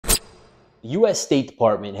The U.S. State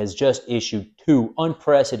Department has just issued two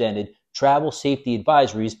unprecedented travel safety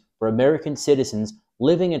advisories for American citizens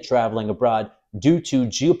living and traveling abroad due to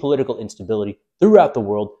geopolitical instability throughout the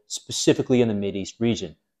world, specifically in the Mideast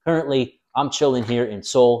region. Currently, I'm chilling here in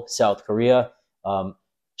Seoul, South Korea.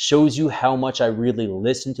 Shows you how much I really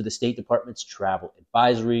listen to the State Department's travel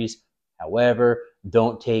advisories. However,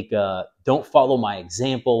 don't follow my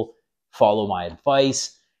example, follow my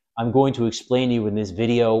advice. I'm going to explain to you in this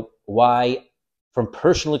video why, from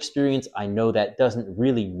personal experience, I know that doesn't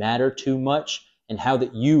really matter too much, and how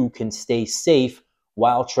that you can stay safe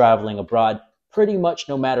while traveling abroad, pretty much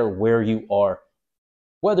no matter where you are.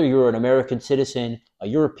 Whether you're an American citizen, a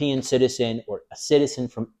European citizen, or a citizen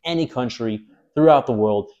from any country throughout the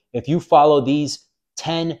world, if you follow these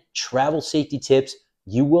 10 travel safety tips,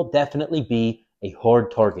 you will definitely be a hard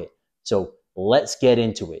target. So let's get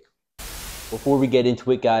into it. Before we get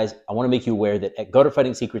into it, guys, I want to make you aware that at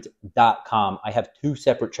GutterFightingSecrets.com, I have two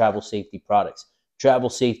separate travel safety products: Travel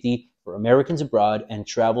Safety for Americans Abroad and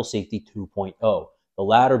Travel Safety 2.0. The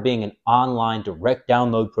latter being an online direct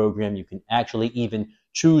download program. You can actually even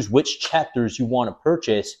choose which chapters you want to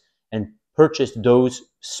purchase and purchase those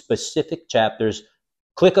specific chapters.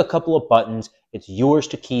 Click a couple of buttons. It's yours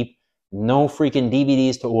to keep. No freaking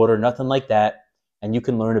DVDs to order, nothing like that. And you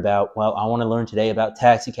can learn about, well, I want to learn today about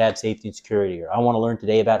taxi cab safety and security, or I want to learn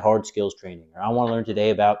today about hard skills training, or I want to learn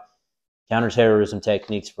today about counterterrorism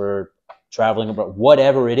techniques for traveling abroad.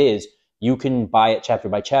 Whatever it is, you can buy it chapter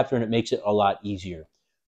by chapter, and it makes it a lot easier.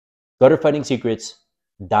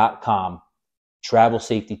 GutterFightingSecrets.com. Travel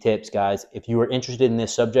safety tips, guys. If you are interested in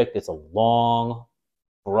this subject, it's a long,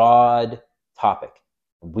 broad topic.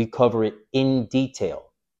 We cover it in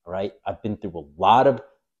detail, all right? I've been through a lot of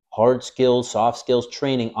hard skills, soft skills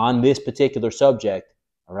training on this particular subject,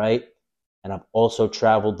 all right? And I've also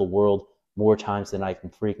traveled the world more times than I can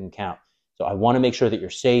freaking count. So I want to make sure that you're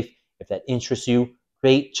safe. If that interests you,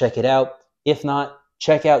 great, check it out. If not,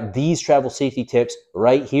 check out these travel safety tips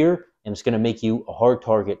right here, and it's going to make you a hard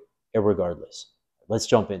target irregardless. Let's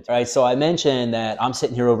jump in. All right, so I mentioned that I'm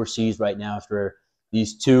sitting here overseas right now after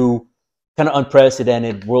these two kind of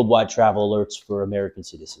unprecedented worldwide travel alerts for American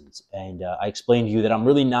citizens. And I explained to you that I'm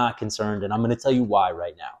really not concerned, and I'm going to tell you why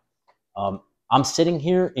right now. I'm sitting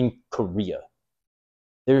here in Korea.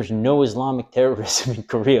 There's no Islamic terrorism in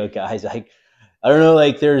Korea, guys. I don't know,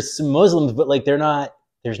 like there's some Muslims, but like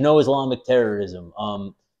there's no Islamic terrorism.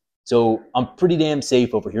 So I'm pretty damn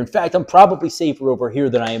safe over here. In fact, I'm probably safer over here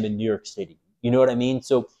than I am in New York City. You know what I mean?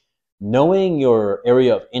 So knowing your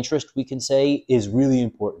area of interest, we can say, is really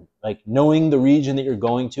important. Like knowing the region that you're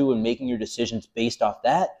going to and making your decisions based off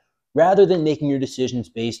that, rather than making your decisions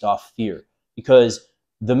based off fear. Because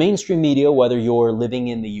the mainstream media, whether you're living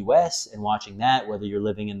in the US and watching that, whether you're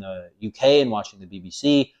living in the UK and watching the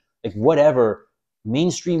BBC, like whatever,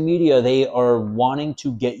 mainstream media, they are wanting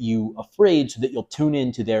to get you afraid so that you'll tune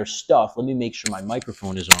into their stuff. Let me make sure my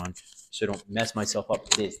microphone is on so I don't mess myself up.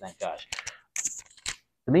 It is, thank gosh.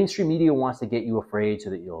 The mainstream media wants to get you afraid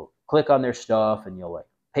so that you'll click on their stuff and you'll like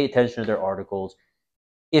pay attention to their articles.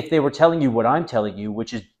 If they were telling you what I'm telling you,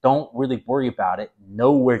 which is don't really worry about it,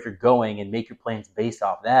 know where you're going and make your plans based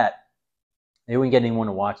off that, they wouldn't get anyone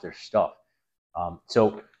to watch their stuff.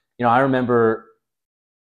 So, you know, I remember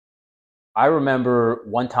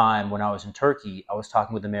one time when I was in Turkey, I was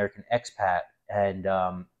talking with an American expat, and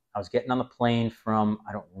I was getting on the plane from,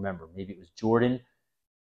 I don't remember, maybe it was Jordan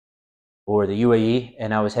or the UAE,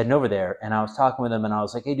 and I was heading over there, and I was talking with him, and I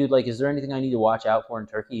was like, hey, dude, like, is there anything I need to watch out for in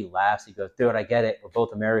Turkey? He laughs. He goes, dude, I get it. We're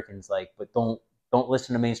both Americans, like, but don't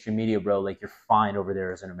listen to mainstream media, bro. Like, you're fine over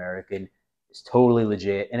there as an American. It's totally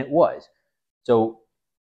legit, and it was. So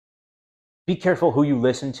be careful who you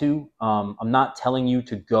listen to. I'm not telling you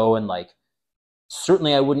to go and, like,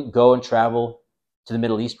 certainly I wouldn't go and travel to the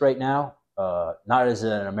Middle East right now, not as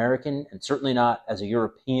an American, and certainly not as a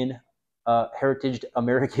European heritaged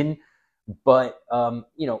American. But,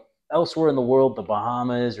 you know, elsewhere in the world, the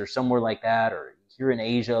Bahamas or somewhere like that, or here in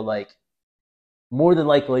Asia, like, more than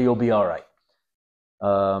likely you'll be all right.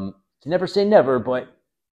 Never say never, but,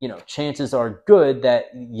 you know, chances are good that,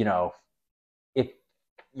 you know, if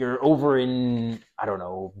you're over in, I don't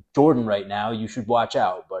know, Jordan right now, you should watch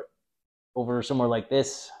out. But over somewhere like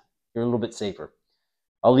this, you're a little bit safer.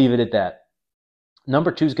 I'll leave it at that.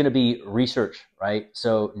 Number two is going to be research, right?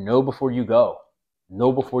 So know before you go.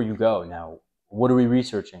 Know before you go. Now, what are we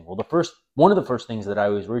researching? Well, one of the first things that I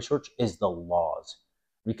always research is the laws,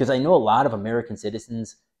 because I know a lot of American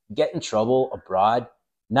citizens get in trouble abroad,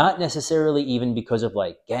 not necessarily even because of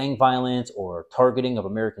like gang violence or targeting of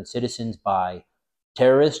American citizens by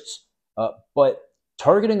terrorists, but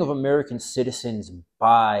targeting of American citizens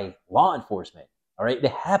by law enforcement, all right,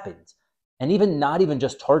 it happens. And even not even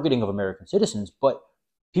just targeting of American citizens, but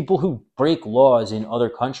people who break laws in other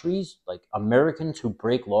countries, like Americans who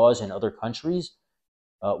break laws in other countries.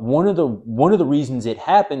 One of the reasons it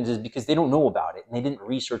happens is because they don't know about it and they didn't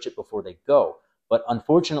research it before they go. But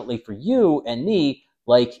unfortunately for you and me,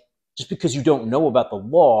 like, just because you don't know about the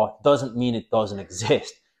law doesn't mean it doesn't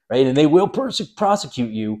exist, right? And they will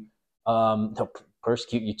prosecute you. They'll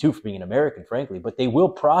persecute you too for being an American, frankly, but they will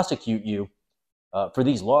prosecute you for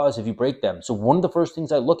these laws if you break them. So one of the first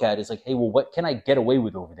things I look at is like, hey, well, what can I get away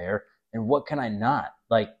with over there, and what can I not?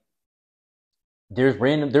 Like, there's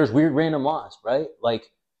weird random laws, right? Like,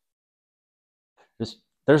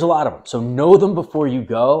 there's a lot of them. So know them before you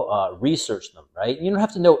go. Research them, right? You don't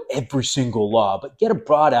have to know every single law, but get a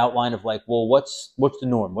broad outline of like, well, what's the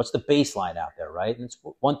norm? What's the baseline out there, right? And it's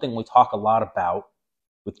one thing we talk a lot about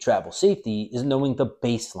with travel safety is knowing the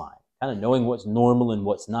baseline, kind of knowing what's normal and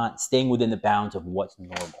what's not, staying within the bounds of what's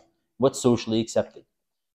normal, what's socially accepted.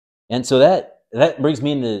 And so that brings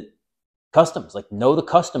me into customs. Like, know the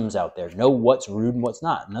customs out there, know what's rude and what's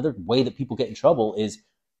not. Another way that people get in trouble is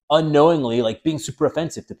unknowingly, like, being super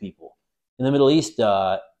offensive to people. In the Middle East,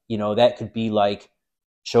 that could be like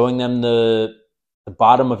showing them the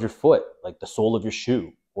bottom of your foot, like the sole of your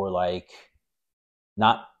shoe, or like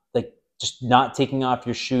just not taking off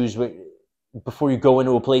your shoes before you go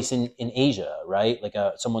into a place in Asia, right? Like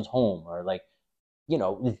someone's home, or like,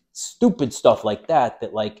 stupid stuff like that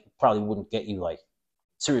like probably wouldn't get you like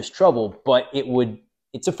serious trouble, but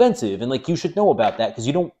it's offensive. And like, you should know about that because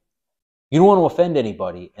you don't want to offend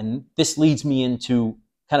anybody. And this leads me into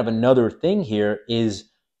kind of another thing here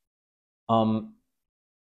is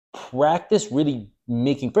practice really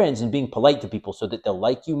making friends and being polite to people so that they'll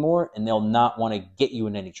like you more and they'll not want to get you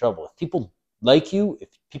in any trouble. If people like you, if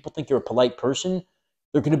people think you're a polite person,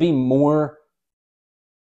 they're going to be more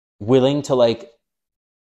willing to like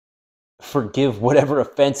forgive whatever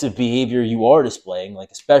offensive behavior you are displaying,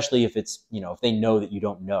 like especially if it's, if they know that you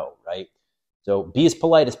don't know, right? So be as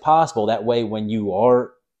polite as possible. That way, when you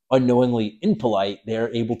are unknowingly impolite,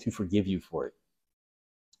 they're able to forgive you for it.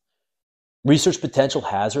 Research potential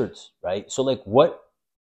hazards, right? So like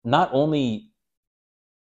not only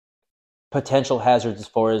potential hazards as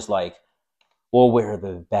far as like, well, where are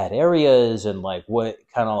the bad areas and like what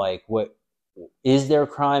is there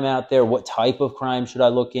crime out there? What type of crime should I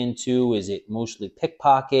look into? Is it mostly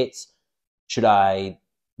pickpockets? Should I,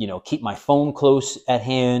 keep my phone close at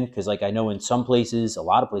hand? Because like I know in some places, a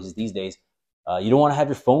lot of places these days, you don't want to have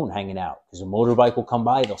your phone hanging out because a motorbike will come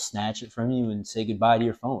by, they'll snatch it from you and say goodbye to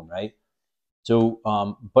your phone, right? So,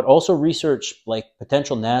 but also research like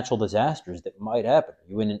potential natural disasters that might happen. Are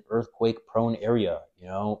you in an earthquake-prone area?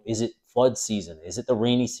 Is it flood season? Is it the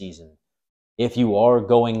rainy season? If you are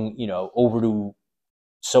going, over to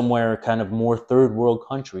somewhere kind of more third world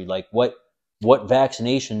country, like what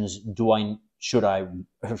vaccinations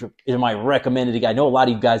am I recommended? I know a lot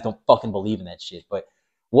of you guys don't fucking believe in that shit, but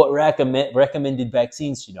what recommended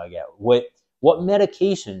vaccines should I get? What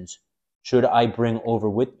medications should I bring over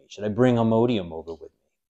with me? Should I bring Imodium over with me?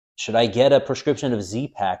 Should I get a prescription of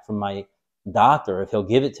Z-Pak from my doctor if he'll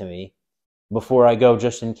give it to me before I go,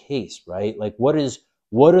 just in case, right? Like, what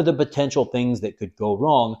are the potential things that could go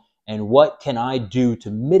wrong, and what can I do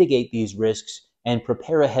to mitigate these risks and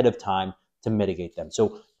prepare ahead of time to mitigate them?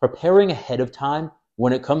 So preparing ahead of time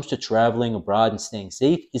when it comes to traveling abroad and staying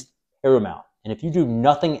safe is paramount. And if you do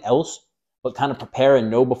nothing else but kind of prepare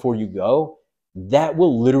and know before you go, that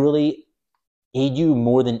will literally aid you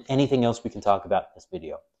more than anything else we can talk about in this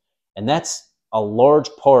video. And that's a large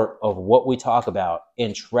part of what we talk about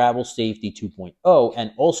in Travel Safety 2.0,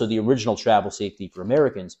 and also the original Travel Safety for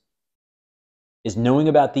Americans, is knowing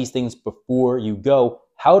about these things before you go,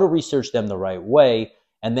 how to research them the right way,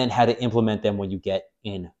 and then how to implement them when you get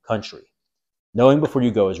in country. Knowing before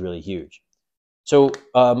you go is really huge. So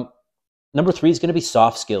number 3 is going to be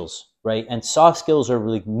soft skills, right? And soft skills are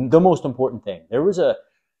really the most important thing. There was a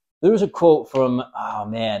quote from, oh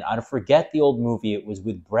man, I forget the old movie. It was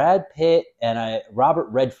with Brad Pitt and Robert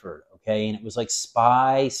Redford, okay? And it was like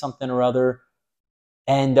Spy something or other.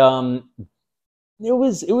 And it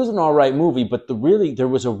was an all right movie, but there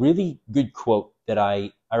was a really good quote that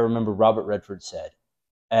I remember Robert Redford said.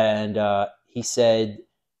 And he said,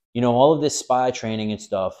 all of this spy training and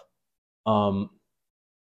stuff,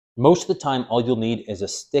 most of the time, all you'll need is a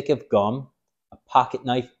stick of gum, a pocket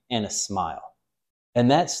knife, and a smile. And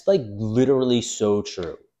that's like literally so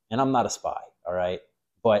true. And I'm not a spy, all right?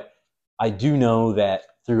 But I do know that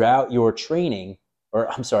throughout your training,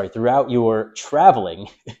 throughout your traveling,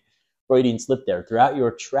 Freudian slip there, throughout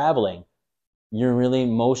your traveling, you're really,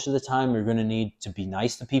 most of the time, you're going to need to be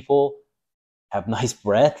nice to people, have nice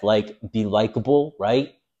breath, like be likable,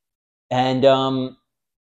 right? And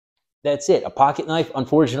that's it. A pocket knife,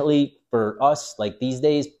 unfortunately for us, like these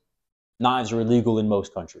days, knives are illegal in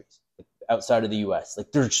most countries outside of the U.S.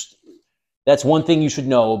 Like there's, that's one thing you should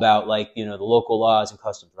know about, like, you know, the local laws and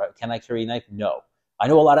customs, right? Can I carry a knife? No. I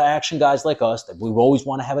know a lot of action guys like us that we always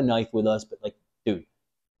want to have a knife with us, but like, dude,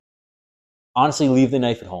 honestly, leave the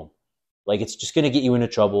knife at home. Like, it's just going to get you into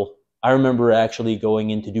trouble. I remember actually going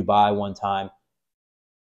into Dubai one time.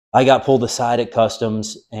 I got pulled aside at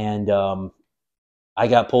customs, and I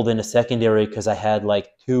got pulled into secondary because I had like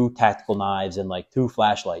 2 tactical knives and like 2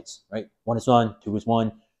 flashlights, right? One is one, 2 is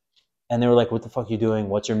one. And they were like, what the fuck are you doing?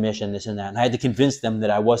 What's your mission? This and that. And I had to convince them that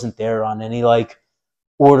I wasn't there on any like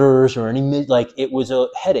orders or any, like, it was a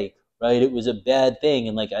headache, right? It was a bad thing.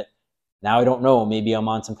 And like, now I don't know, maybe I'm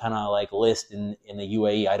on some kind of like list in the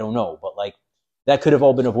UAE. I don't know. But like, that could have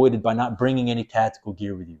all been avoided by not bringing any tactical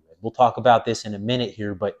gear with you. We'll talk about this in a minute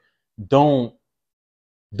here, but don't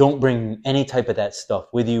bring any type of that stuff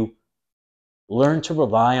with you. Learn to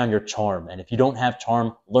rely on your charm. And if you don't have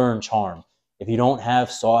charm, learn charm. If you don't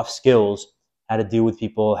have soft skills, how to deal with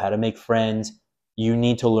people, how to make friends, you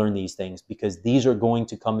need to learn these things, because these are going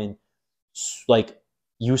to come in like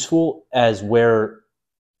useful as where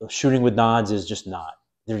shooting with nods is just not.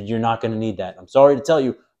 You're not going to need that. I'm sorry to tell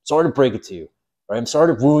you, sorry to break it to you, right? I'm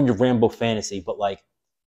sorry to ruin your Rambo fantasy, but like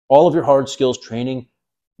all of your hard skills training,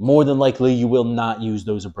 more than likely you will not use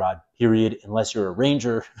those abroad, period, unless you're a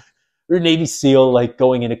Ranger or a Navy SEAL, like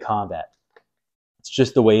going into combat. It's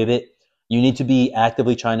just the way of it. You need to be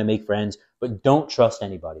actively trying to make friends, but don't trust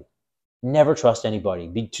anybody. Never trust anybody.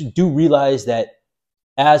 Do realize that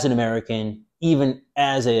as an American, even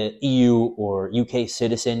as a EU or UK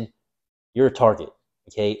citizen, you're a target,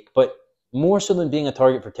 okay? But more so than being a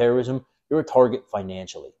target for terrorism, you're a target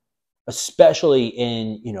financially, especially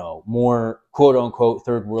in, you know, more quote unquote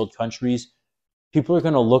third world countries. People are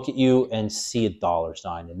going to look at you and see a dollar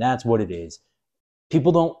sign, and that's what it is.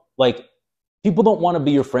 People don't like, people don't want to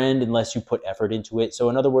be your friend unless you put effort into it.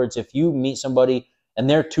 So in other words, if you meet somebody and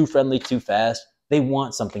they're too friendly too fast, they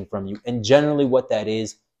want something from you. And generally what that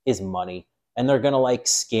is money. And they're going to like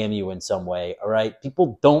scam you in some way. All right.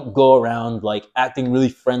 People don't go around like acting really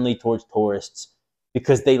friendly towards tourists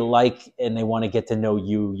because they like and they want to get to know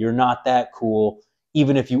you. You're not that cool.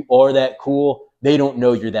 Even if you are that cool, they don't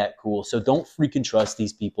know you're that cool. So don't freaking trust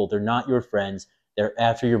these people. They're not your friends. They're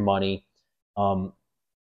after your money.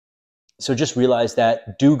 So just realize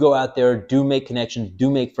that. Do go out there, do make connections, do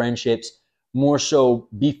make friendships. More so,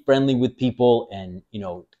 be friendly with people, and, you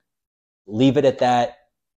know, leave it at that.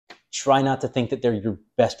 Try not to think that they're your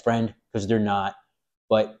best friend, because they're not.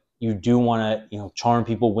 But you do want to, you know, charm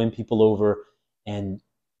people, win people over, and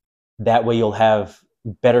that way you'll have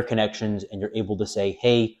better connections, and you're able to say,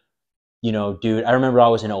 hey, you know, dude, I remember I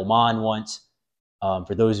was in Oman once.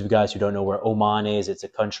 For those of you guys who don't know where Oman is, it's a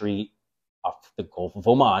country off the Gulf of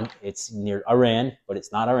Oman. It's near Iran, but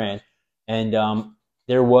it's not Iran. And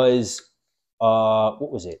there was,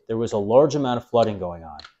 what was it? There was a large amount of flooding going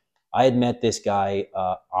on. I had met this guy,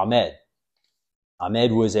 Ahmed.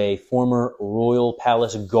 Ahmed was a former royal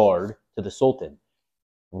palace guard to the Sultan.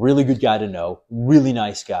 Really good guy to know, really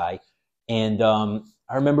nice guy. And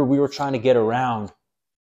I remember we were trying to get around,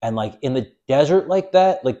 and like in the desert like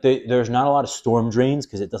that, like there's not a lot of storm drains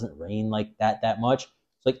because it doesn't rain like that much.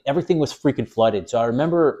 Like everything was freaking flooded. So I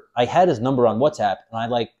remember I had his number on WhatsApp, and I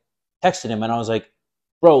like texted him, and I was like,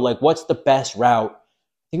 bro, like what's the best route?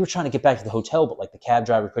 I think we were trying to get back to the hotel, but like the cab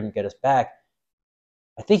driver couldn't get us back.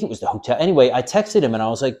 I think it was the hotel. Anyway, I texted him and I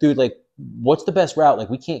was like, dude, like what's the best route? Like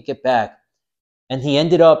we can't get back. And he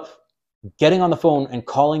ended up getting on the phone and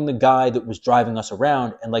calling the guy that was driving us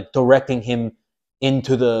around and like directing him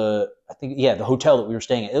into the, I think, yeah, the hotel that we were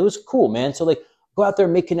staying at. It was cool, man. So like, go out there,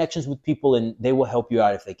 make connections with people, and they will help you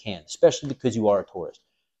out if they can, especially because you are a tourist.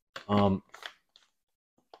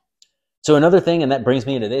 So another thing, and that brings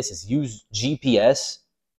me into this, is use GPS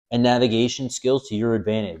and navigation skills to your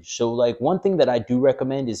advantage. So like one thing that I do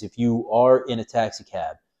recommend is if you are in a taxi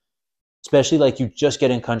cab, especially like you just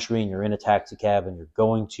get in country and you're in a taxi cab and you're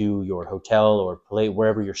going to your hotel or play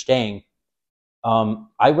wherever you're staying,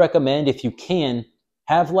 I recommend, if you can,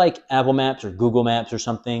 have like Apple Maps or Google Maps or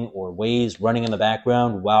something, or Waze running in the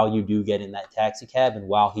background while you do get in that taxi cab and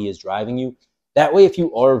while he is driving you. That way, if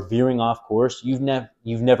you are veering off course, you've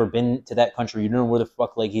never been to that country, you don't know where the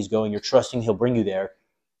fuck like he's going, you're trusting he'll bring you there.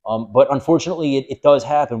 But unfortunately, it does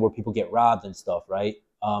happen where people get robbed and stuff, right?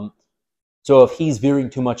 So if he's veering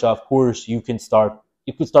too much off course, you can start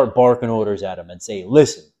barking orders at him and say,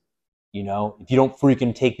 listen, You know, if you don't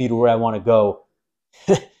freaking take me to where I want to go,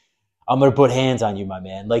 I'm going to put hands on you, my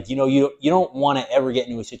man. Like, you know, you don't want to ever get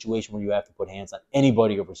into a situation where you have to put hands on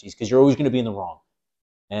anybody overseas because you're always going to be in the wrong.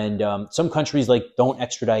 And some countries like don't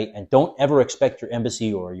extradite and don't ever expect your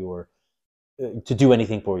embassy or your to do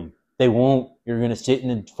anything for you. They won't. You're going to sit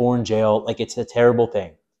in a foreign jail. Like, it's a terrible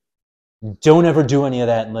thing. Don't ever do any of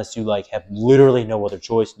that unless you like have literally no other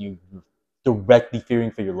choice and you're directly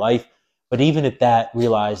fearing for your life. But even at that,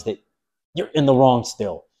 realize that you're in the wrong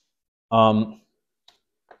still. But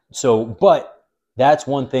that's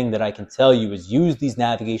one thing that I can tell you is use these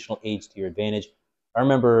navigational aids to your advantage. I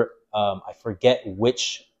remember I forget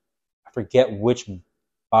which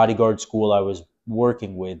bodyguard school I was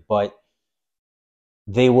working with, but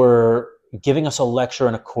they were giving us a lecture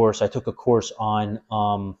and a course. I took a course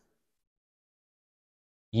on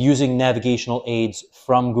using navigational aids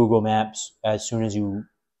from Google Maps as soon as you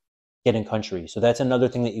get in country. So that's another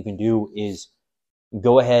thing that you can do is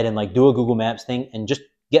go ahead and like do a Google Maps thing and just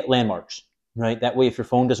get landmarks, right? That way, if your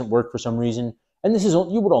phone doesn't work for some reason, and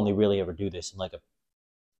you would only really ever do this in like a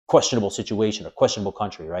questionable situation or questionable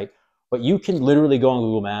country, right? But you can literally go on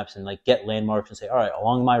Google Maps and like get landmarks and say, all right,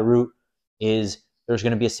 along my route there's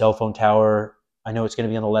going to be a cell phone tower. I know it's going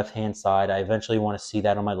to be on the left-hand side. I eventually want to see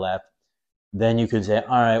that on my left. Then you could say,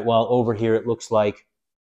 all right, well, over here it looks like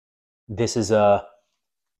this is a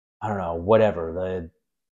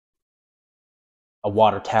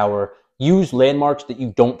water tower. Use landmarks that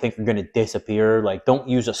you don't think are going to disappear. Like, don't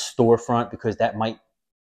use a storefront because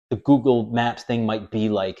the Google Maps thing might be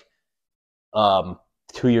like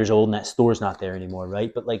 2 years old and that store's not there anymore,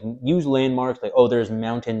 right? But like use landmarks like, oh, there's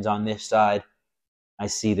mountains on this side. I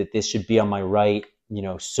see that this should be on my right, you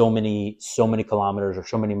know, so many kilometers or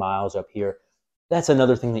so many miles up here. That's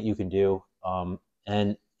another thing that you can do.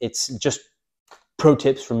 And it's just pro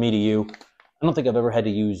tips from me to you. I don't think I've ever had to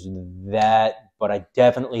use that, but I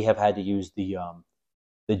definitely have had to use the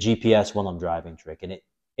GPS while I'm driving trick, and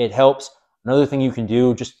it helps. Another thing you can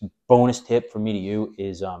do, just bonus tip from me to you,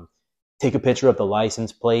 is take a picture of the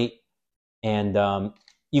license plate, and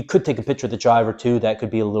you could take a picture of the driver too. That could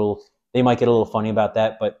be they might get a little funny about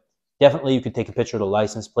that, but definitely you could take a picture of the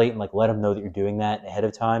license plate and like let him know that you're doing that ahead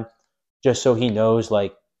of time, just so he knows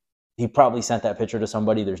like he probably sent that picture to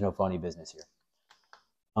somebody. There's no funny business here.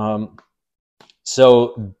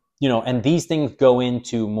 So, you know, and these things go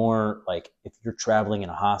into more like if you're traveling in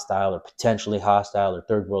a hostile or potentially hostile or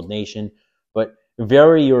third world nation, but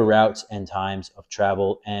vary your routes and times of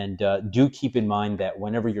travel. And do keep in mind that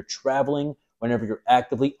whenever you're traveling, whenever you're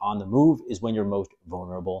actively on the move is when you're most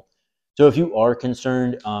vulnerable. So if you are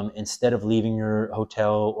concerned, instead of leaving your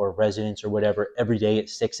hotel or residence or whatever every day at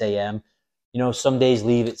 6 a.m., you know, some days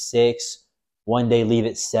leave at 6, one day leave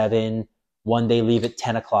at 7, one day leave at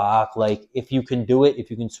 10 o'clock. Like if you can do it,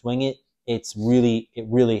 if you can swing it, it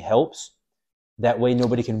really helps. That way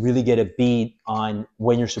nobody can really get a beat on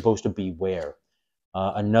when you're supposed to be where.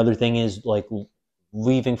 Another thing is like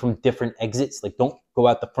leaving from different exits. Like don't go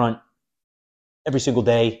out the front every single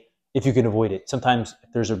day if you can avoid it. Sometimes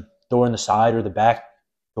if there's a door in the side or the back,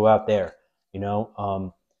 go out there, you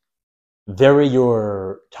know. Vary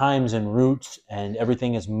your times and routes and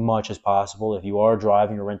everything as much as possible. If you are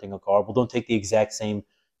driving or renting a car, well, don't take the exact same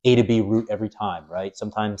A to B route every time, right?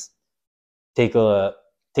 Sometimes take a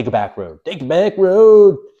back road. Take a back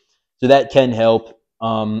road. So that can help.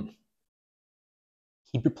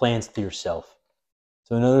 Keep your plans to yourself.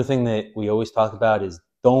 So another thing that we always talk about is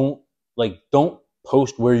don't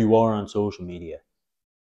post where you are on social media.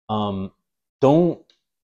 Don't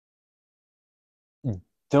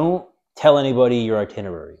tell anybody your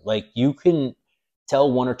itinerary. Like you can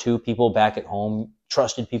tell one or two people back at home,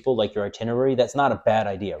 trusted people, like your itinerary. That's not a bad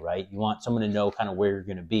idea, right? You want someone to know kind of where you're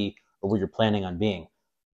going to be or where you're planning on being.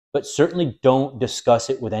 But certainly don't discuss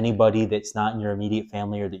it with anybody that's not in your immediate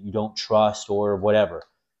family or that you don't trust or whatever.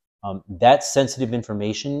 That's sensitive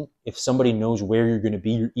information. If somebody knows where you're going to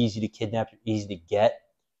be, you're easy to kidnap, you're easy to get.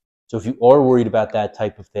 So if you are worried about that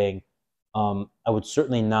type of thing, I would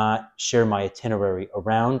certainly not share my itinerary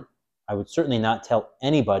around. I would certainly not tell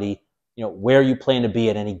anybody, you know, where you plan to be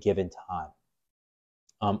at any given time.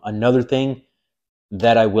 Another thing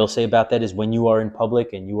that I will say about that is when you are in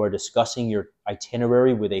public and you are discussing your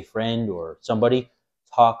itinerary with a friend or somebody,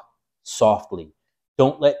 talk softly.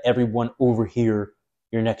 Don't let everyone overhear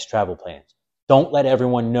your next travel plans. Don't let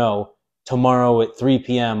everyone know tomorrow at 3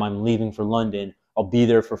 p.m. I'm leaving for London. I'll be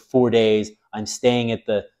there for 4 days. I'm staying at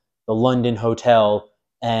the London hotel,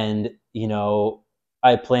 and you know,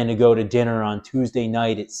 I plan to go to dinner on Tuesday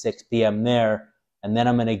night at 6 p.m. there, and then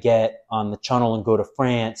I'm going to get on the Channel and go to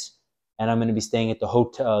France, and I'm going to be staying at the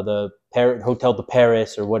hotel, the Hotel de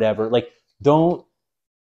Paris or whatever. Like, don't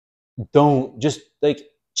just like,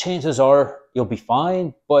 chances are you'll be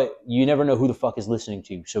fine, but you never know who the fuck is listening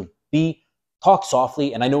to you. So talk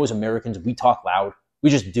softly. And I know as Americans, we talk loud. We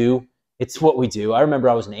just do. It's what we do. I remember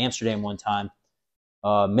I was in Amsterdam one time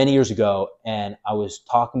many years ago, and I was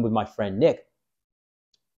talking with my friend Nick.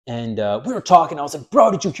 And we were talking. I was like,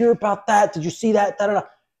 bro, did you hear about that? Did you see that? Da, da, da.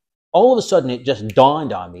 All of a sudden, it just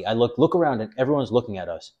dawned on me. I look around, and everyone's looking at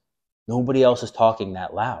us. Nobody else is talking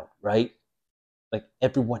that loud, right? Like,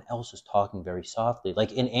 everyone else is talking very softly.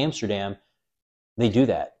 Like in Amsterdam, they do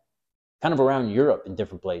that. Kind of around Europe in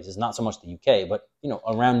different places, not so much the UK, but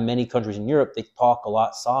around many countries in Europe, they talk a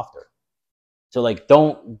lot softer. So like,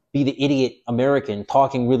 don't be the idiot American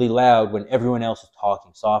talking really loud when everyone else is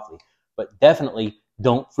talking softly. But definitely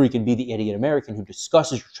don't freaking be the idiot American who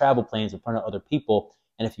discusses your travel plans in front of other people.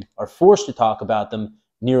 And if you are forced to talk about them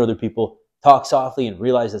near other people, talk softly and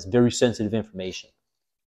realize that's very sensitive information.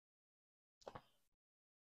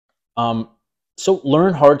 So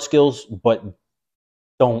learn hard skills, but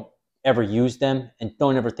don't ever use them, and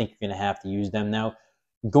don't ever think you're going to have to use them. Now,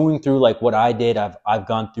 going through like what I did, I've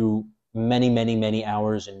gone through many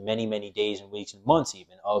hours and many days and weeks and months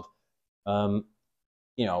even of,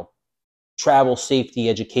 travel safety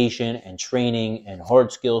education and training and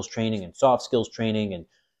hard skills training and soft skills training and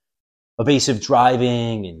evasive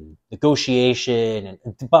driving and negotiation and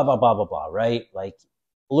blah, blah, blah, blah, blah, right? Like,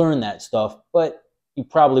 learn that stuff, but you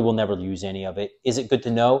probably will never use any of it. Is it good to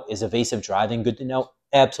know? Is evasive driving good to know?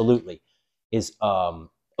 Absolutely. Is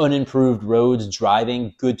unimproved roads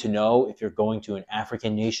driving good to know if you're going to an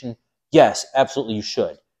African nation? Yes, absolutely you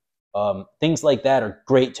should. Things like that are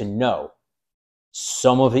great to know.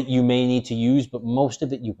 Some of it you may need to use, but most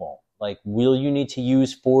of it you won't. Like, will you need to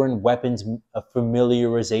use foreign weapons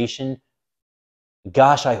familiarization?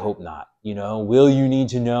 Gosh, I hope not. Will you need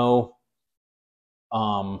to know?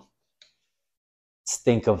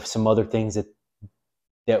 Think of some other things that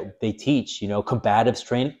they teach. Combatives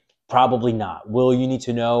training. Probably not. Will you need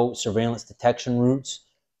to know surveillance detection routes?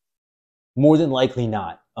 More than likely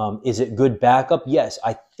not. Is it good backup? Yes.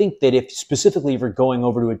 I think that if you're going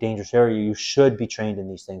over to a dangerous area, you should be trained in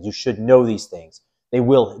these things. You should know these things.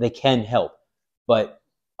 They can help. But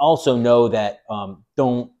also know that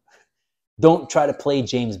don't try to play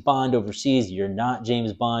James Bond overseas. You're not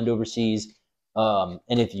James Bond overseas. And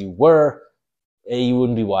if you were, you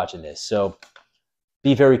wouldn't be watching this. So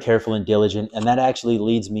be very careful and diligent. And that actually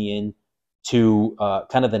leads me into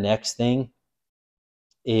kind of the next thing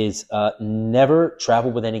is never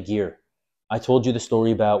travel with any gear. I told you the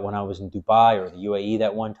story about when I was in Dubai or the UAE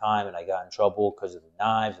that one time and I got in trouble because of the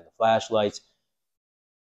knives and the flashlights.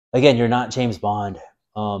 Again, you're not James Bond.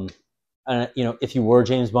 And, if you were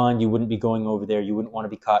James Bond, you wouldn't be going over there. You wouldn't want to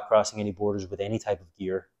be caught crossing any borders with any type of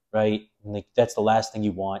gear, right? Like, that's the last thing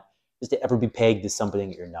you want, is to ever be pegged as something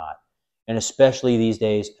that you're not. And especially these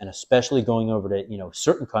days, and especially going over to,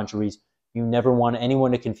 certain countries, you never want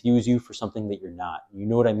anyone to confuse you for something that you're not. You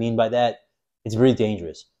know what I mean by that? It's very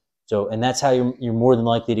dangerous. So, and that's how you're more than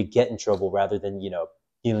likely to get in trouble rather than,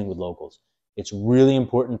 dealing with locals. It's really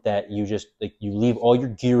important that you just, you leave all your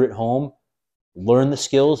gear at home, learn the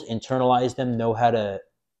skills, internalize them, know how to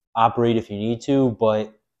operate if you need to,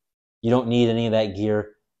 but you don't need any of that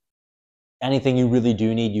gear. Anything you really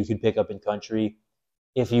do need, you can pick up in country.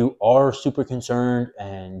 If you are super concerned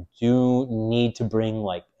and do need to bring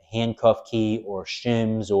like a handcuff key or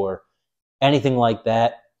shims or anything like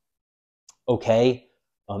that, okay,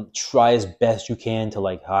 try as best you can to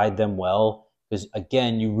like hide them well, because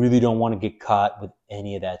again, you really don't want to get caught with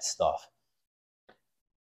any of that stuff.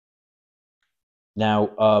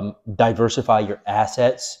 Now, diversify your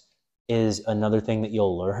assets is another thing that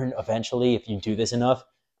you'll learn eventually if you do this enough.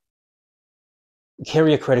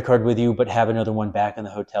 Carry a credit card with you, but have another one back in the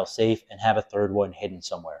hotel safe and have a third one hidden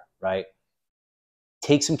somewhere, right?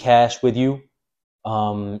 Take some cash with you,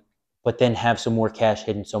 but then have some more cash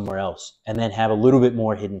hidden somewhere else, and then have a little bit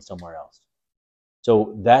more hidden somewhere else.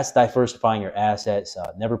 So that's diversifying your assets.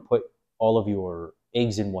 Never put all of your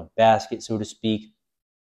eggs in one basket, so to speak.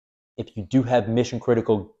 If you do have mission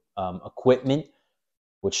critical equipment,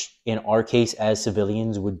 which in our case as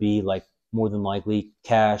civilians would be like more than likely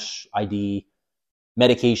cash, ID,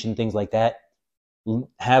 medication, things like that,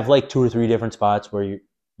 have like 2 or 3 different spots where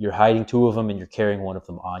you're hiding 2 of them and you're carrying 1 of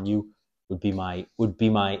them on you. Would be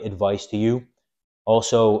my advice to you.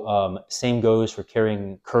 Also, same goes for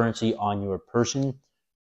carrying currency on your person.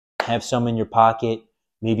 Have some in your pocket.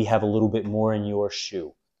 Maybe have a little bit more in your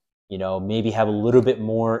shoe. Maybe have a little bit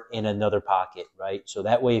more in another pocket, right? So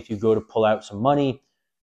that way, if you go to pull out some money,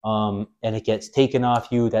 and it gets taken off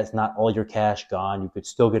you, that's not all your cash gone. You could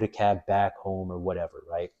still get a cab back home or whatever,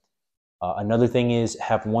 right? Another thing is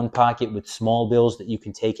have one pocket with small bills that you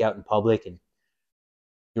can take out in public, and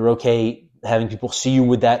you're okay having people see you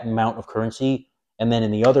with that amount of currency. And then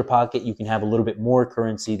in the other pocket, you can have a little bit more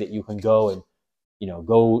currency that you can go and,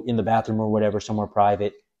 go in the bathroom or whatever, somewhere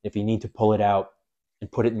private. If you need to pull it out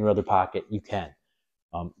and put it in your other pocket, you can.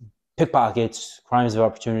 Pickpockets, crimes of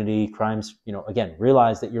opportunity, crimes, again,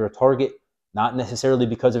 realize that you're a target, not necessarily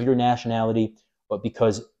because of your nationality, but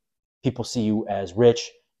because people see you as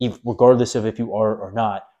rich, regardless of if you are or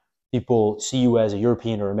not. People see you as a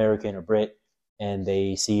European or American or Brit, and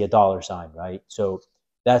they see a dollar sign, right? So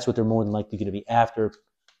that's what they're more than likely going to be after.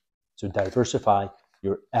 So diversify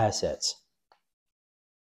your assets.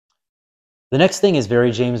 The next thing is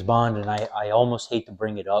very James Bond, and I almost hate to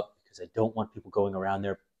bring it up because I don't want people going around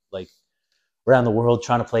there, like around the world,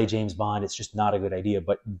 trying to play James Bond. It's just not a good idea.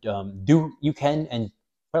 But you can and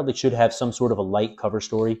probably should have some sort of a light cover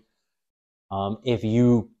story. If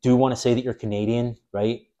you do want to say that you're Canadian,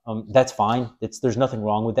 right? That's fine. There's nothing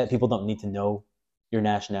wrong with that. People don't need to know your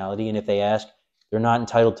nationality, and if they ask, they're not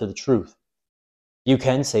entitled to the truth. You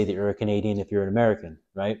can say that you're a Canadian if you're an American,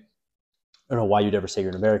 right? I don't know why you'd ever say you're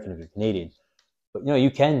an American if you're Canadian, but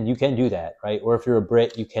you can do that, right? Or if you're a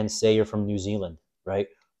Brit, you can say you're from New Zealand, right?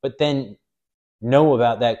 But then know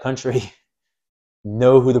about that country,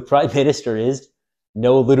 know who the prime minister is,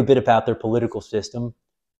 know a little bit about their political system,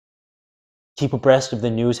 keep abreast of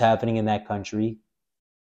the news happening in that country.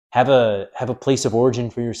 Have a place of origin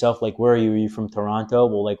for yourself. Like, where are you? Are you from Toronto?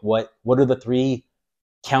 Well, like, what are the 3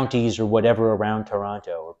 counties or whatever around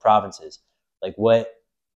Toronto, or provinces? Like,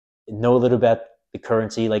 know a little about the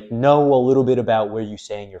currency. Like, know a little bit about where you're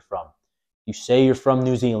saying you're from. You say you're from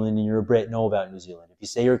New Zealand and you're a Brit, know about New Zealand. If you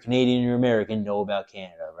say you're Canadian and you're American, know about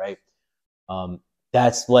Canada, right?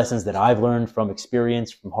 That's lessons that I've learned from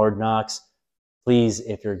experience, from Hard Knocks. Please,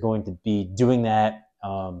 if you're going to be doing that,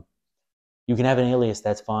 you can have an alias.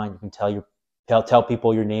 That's fine. You can tell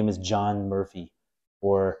people your name is John Murphy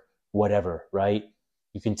or whatever, right?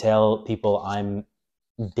 You can tell people I'm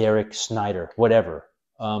Derek Snyder, whatever.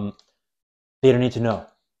 They don't need to know,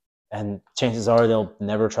 and chances are they'll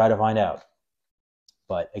never try to find out.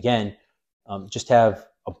 But again, just have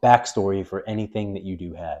a backstory for anything that you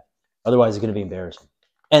do have. Otherwise, it's going to be embarrassing,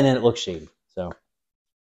 and then it looks shady.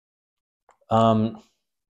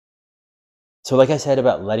 So like I said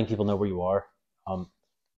about letting people know where you are,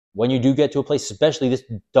 when you do get to a place, especially this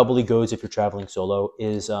doubly goes if you're traveling solo,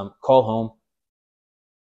 is call home,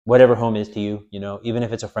 whatever home is to you, even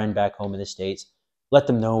if it's a friend back home in the States, let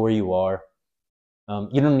them know where you are.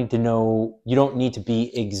 You don't need to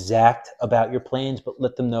be exact about your plans, but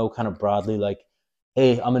let them know kind of broadly, like,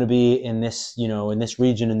 hey, I'm going to be in this, in this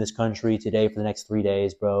region, in this country today for the next 3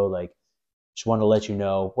 days, bro. Like, just want to let you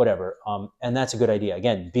know, whatever. And that's a good idea.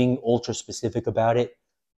 Again, being ultra specific about it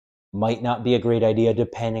might not be a great idea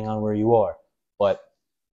depending on where you are, but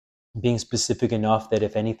being specific enough that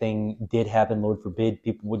if anything did happen, Lord forbid,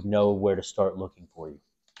 people would know where to start looking for you.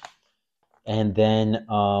 And then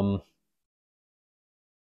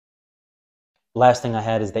last thing I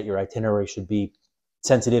had is that your itinerary should be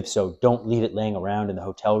sensitive, so don't leave it laying around in the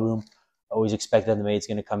hotel room. Always expect that the maid's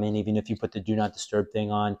going to come in. Even if you put the do not disturb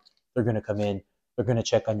thing on, they're going to come in. They're going to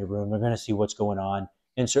check on your room. They're going to see what's going on.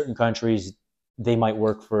 In certain countries, they might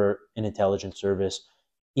work for an intelligence service.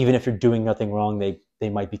 Even if you're doing nothing wrong, they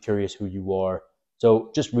might be curious who you are.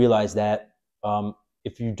 So just realize that.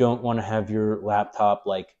 If you don't want to have your laptop,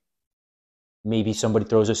 like, maybe somebody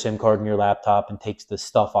throws a SIM card in your laptop and takes the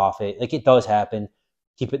stuff off it. Like, it does happen.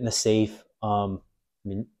 Keep it in the safe. I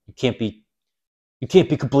mean, you can't be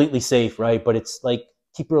completely safe, right? But it's like,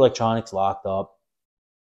 keep your electronics locked up.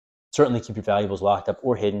 Certainly keep your valuables locked up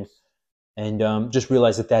or hidden. And just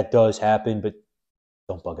realize that does happen, but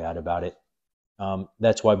don't bug out about it.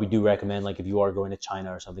 That's why we do recommend, like, if you are going to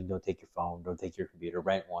China or something, don't take your phone, don't take your computer,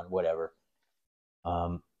 rent one, whatever.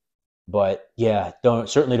 But yeah,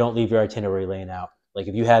 certainly don't leave your itinerary laying out. Like,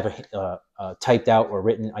 if you have a typed out or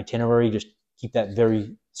written itinerary, just keep that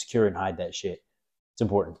very secure and hide that shit. It's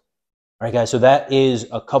important. All right, guys. So that is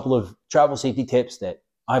a couple of travel safety tips that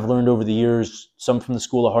I've learned over the years. Some from the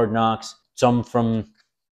School of Hard Knocks, some from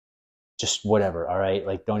just whatever. All right,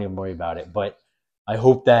 like, don't even worry about it. But I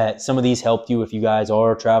hope that some of these helped you if you guys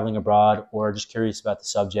are traveling abroad or are just curious about the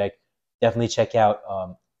subject. Definitely check out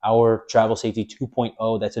our Travel Safety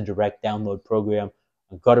 2.0. That's a direct download program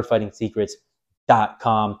on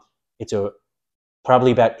gutterfightingsecrets.com. It's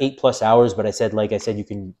probably about 8+ hours, but like I said, you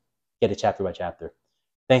can get it chapter by chapter.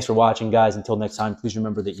 Thanks for watching, guys. Until next time, please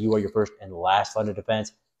remember that you are your first and last line of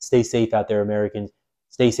defense. Stay safe out there, Americans.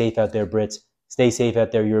 Stay safe out there, Brits. Stay safe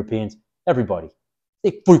out there, Europeans. Everybody,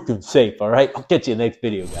 stay freaking safe, all right? I'll catch you in the next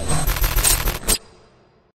video, guys.